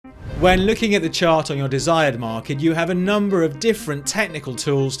When looking at the chart on your desired market, you have a number of different technical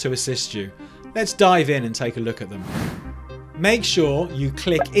tools to assist you. Let's dive in and take a look at them. Make sure you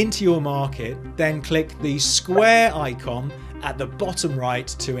click into your market, then click the square icon at the bottom right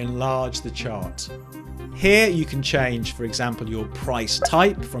to enlarge the chart. Here you can change, for example, your price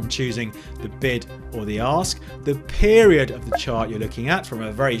type from choosing the bid or the ask, the period of the chart you're looking at from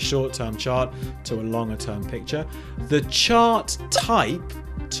a very short-term chart to a longer-term picture, the chart type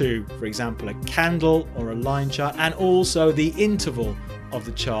to, for example, a candle or a line chart, and also the interval of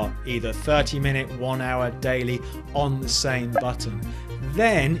the chart, either 30-minute, 1 hour, daily, on the same button.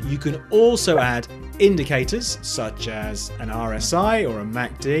 Then you can also add indicators such as an RSI or a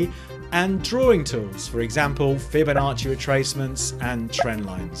MACD and drawing tools, for example, Fibonacci retracements and trend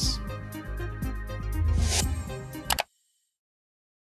lines.